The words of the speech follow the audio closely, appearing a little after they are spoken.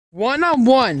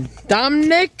1-on-1,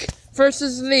 Dominic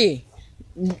versus Lee,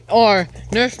 or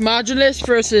Nerf Modulus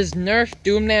versus Nerf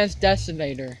Doomlands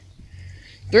Desilater.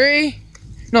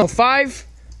 5,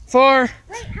 4,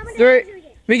 Wait, how many 3. lives do we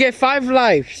get? We get 5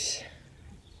 lives.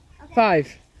 Okay.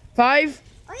 5,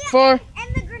 Oh, yeah, 4.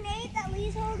 And the grenade that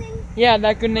Lee's holding. Yeah,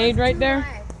 that grenade right there.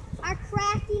 Our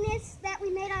craftiness that we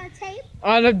made out of tape.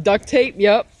 Out of duct tape,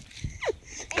 yep.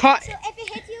 So if it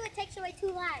hits you, it takes away 2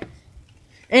 lives.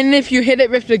 And if you hit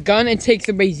it with the gun, it takes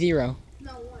away 0.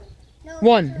 No, 1. No,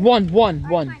 1. Alright,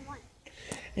 fine, 1.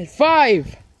 And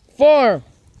 5, 4,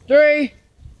 3,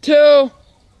 2,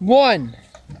 1.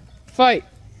 Fight.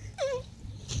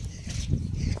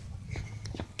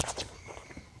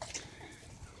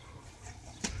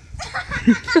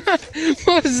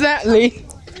 What was that, Lee?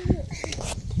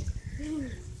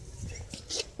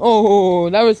 Oh,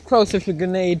 that was close with a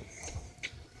grenade.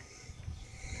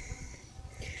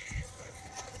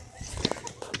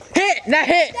 Hit! That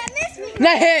hit! That missed me.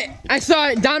 That hit! I saw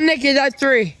it. Dominic is at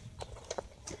 3.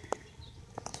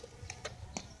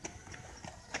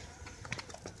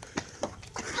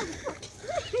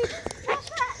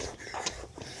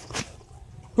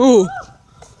 Ooh.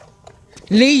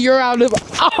 Lee, you're out of.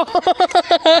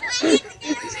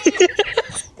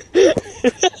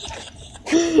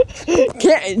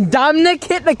 Dominic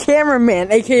hit the cameraman,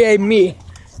 aka me.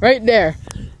 Right there.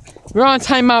 We're on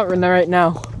timeout right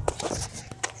now.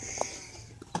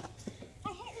 I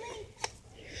hit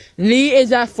Lee. Lee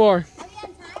is at 4. Are we on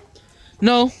time?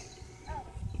 No.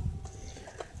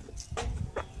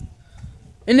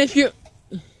 And if you.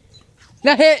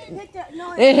 That hit.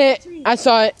 It hit. I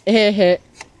saw it. It hit.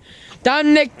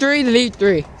 Dominic 3, Lee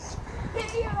 3.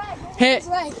 Hit.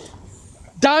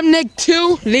 Dominic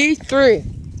 2, Lee 3.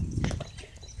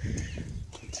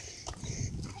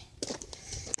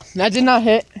 That did not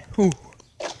hit. Ooh.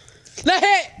 That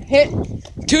hit. Hit.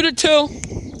 2-2.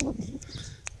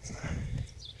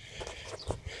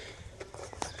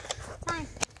 Time.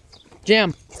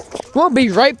 Jam. We'll be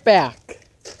right back.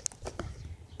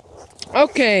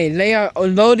 Okay, they are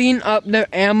loading up their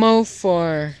ammo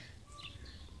for,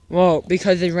 well,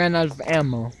 because they ran out of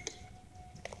ammo.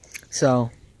 So.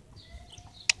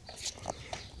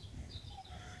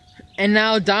 And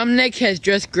now Dominic has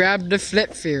just grabbed the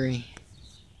flip fury.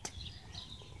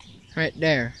 Right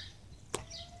there.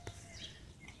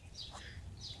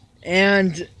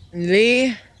 And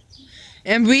Lee.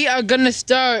 And we are gonna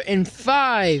start in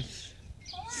 5,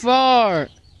 4.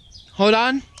 Hold on.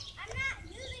 I'm not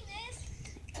using this.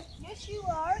 Yes, you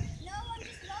are. No, I'm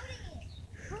just loading it.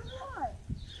 Come on.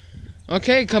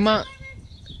 Okay, come on.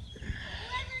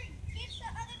 Whoever gets the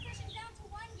other person down to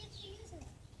 1 gets to use it.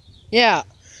 Yeah.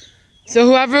 So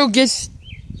whoever gets,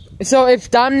 so if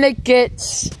Dominic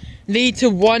gets Lee to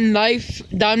 1 life,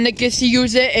 Dominic gets to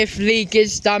use it. If Lee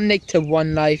gets Dominic to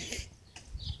 1 life,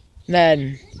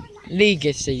 then Lee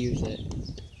gets to use it.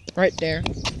 Right there.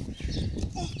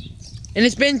 And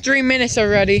it's been 3 minutes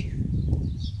already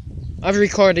of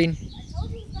recording. I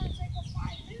told you it's gonna take us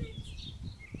 5 minutes.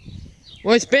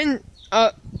 Well,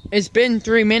 it's been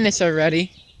 3 minutes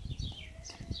already.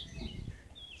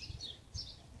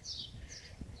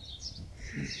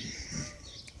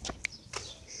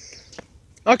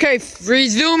 Okay,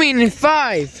 resuming in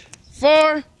 5,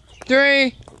 4,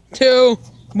 3, 2,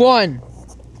 1.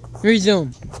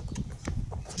 Resume.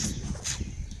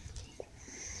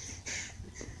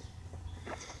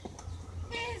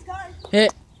 Hit gun.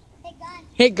 Hit. Hit gun.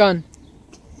 Hit gun.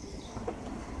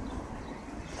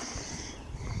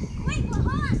 Wait, well,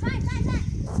 hold on.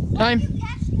 Time. Time. What if you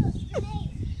catch the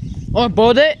grenade? Or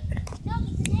bolt it. No,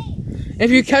 the grenade. If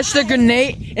you catch the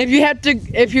grenade, if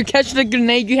you catch the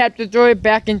grenade, you have to throw it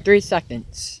back in 3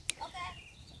 seconds. Okay.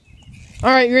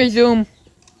 All right, resume.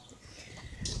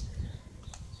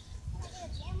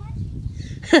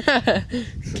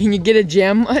 Can you get a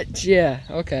jam much? Yeah,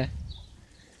 okay.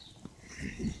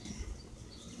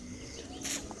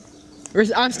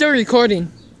 I'm still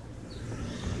recording.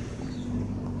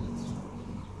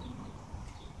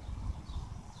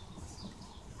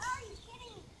 Are you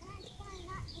kidding?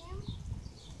 Not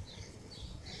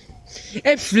him.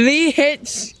 If Lee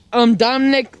hits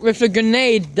Dominic with a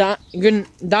grenade,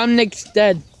 Dominic's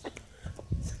dead.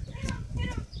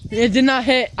 It did not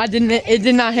hit. It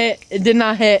did not hit. It did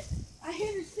not hit. I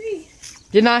hit a C.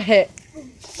 Did not hit.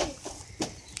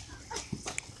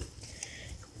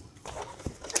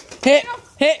 Hit. That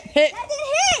didn't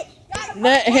hit.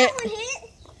 That hit. That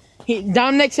one hit.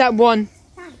 Dominic's at 1.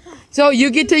 Time. So you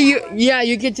get to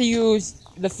you get to use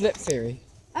the flip theory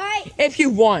All right. if you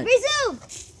want. Resume.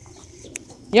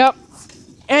 Yep.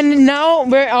 And now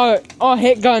we're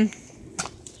hit gun.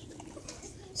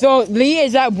 So Lee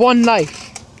is at 1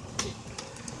 life.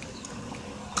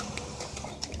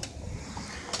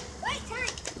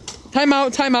 Wait, Time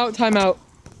out, time out, time out.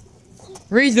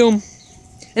 Resume.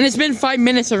 And it's been 5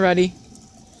 minutes already.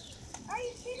 Are you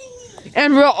kidding me?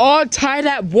 And we're all tied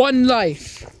at 1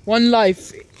 life. 1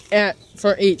 life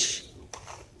for each.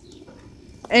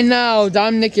 And now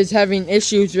Dominic is having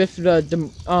issues with the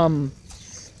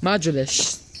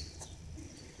Modulus.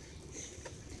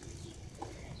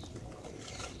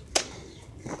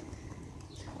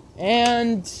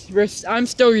 And I'm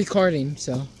still recording,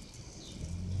 so.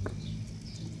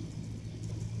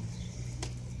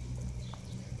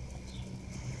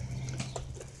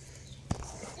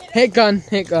 Hit gun,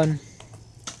 hit gun.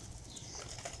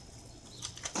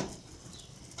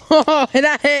 Oh,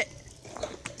 that hit.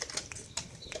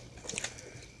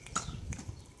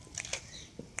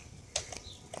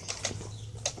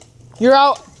 You're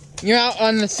out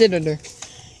on the cylinder.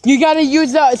 You gotta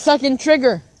use the second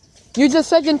trigger. Use the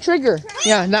second trigger.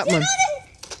 Yeah, that one.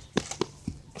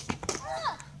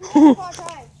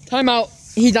 Time out.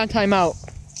 He's on time out.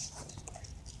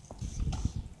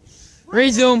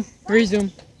 Resume.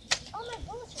 Resume.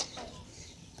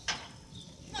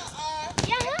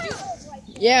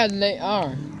 Yeah, they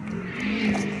are.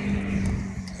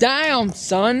 Damn,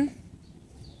 son.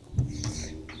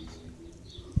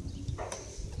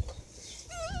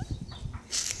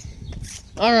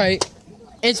 All right.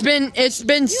 It's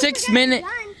been 6 minutes.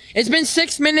 It's been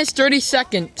 6 minutes 30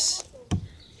 seconds.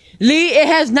 Lee, it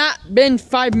has not been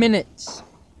 5 minutes.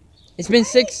 It's been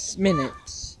 6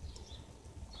 minutes.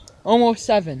 Almost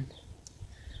 7.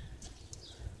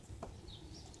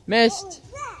 Missed.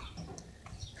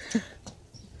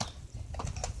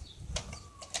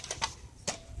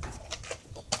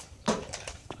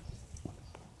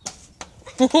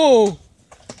 Oh.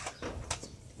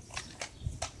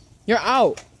 You're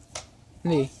out,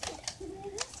 Lee.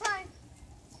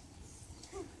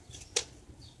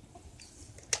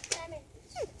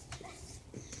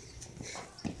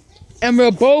 And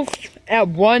we're both at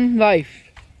 1 life.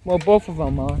 Well, both of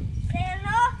them are.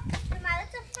 Hello, my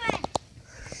little friend.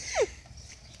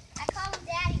 I call him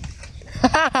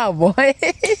Daddy. What?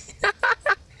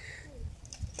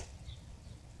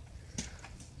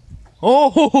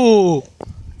 Oh!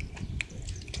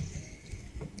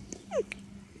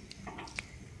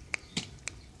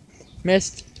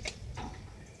 Missed.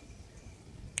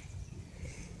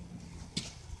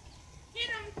 Hit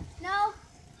him. No.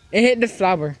 It hit the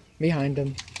flower behind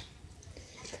him.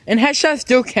 And headshots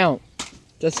still count.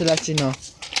 Just to let you know.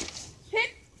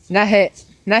 Hit. Not hit.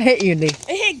 Not hit you, Lee.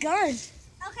 It hit gun. Okay,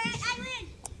 I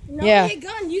win. No, Yeah. it hit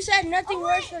gun. You said nothing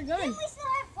works for gun. Didn't we still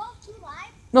have both 2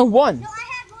 lives? No, 1. No, I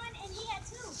had 1 and he had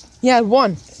 2. Yeah,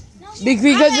 1. No,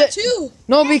 Because I had 2.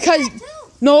 No, he because had 2.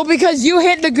 no, because you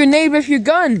hit the grenade with your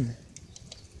gun.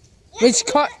 Yeah, Which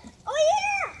but caught. Oh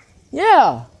yeah.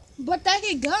 Yeah. But that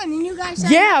hit gun, and you guys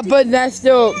said Yeah, nothing. but that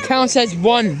still counts as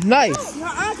 1 life.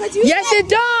 Nuh-uh, 'cause you Yes, said, it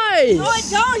does. No, it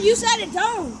don't. You said it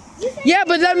don't. You said Yeah,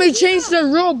 but let me change the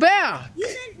rule back. You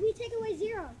said we take away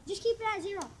 0. Just keep it at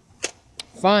 0.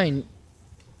 Fine.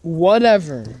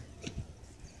 Whatever.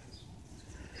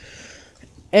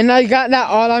 And I got that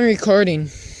all on recording.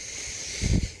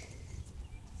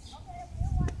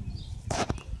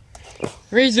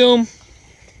 Resume.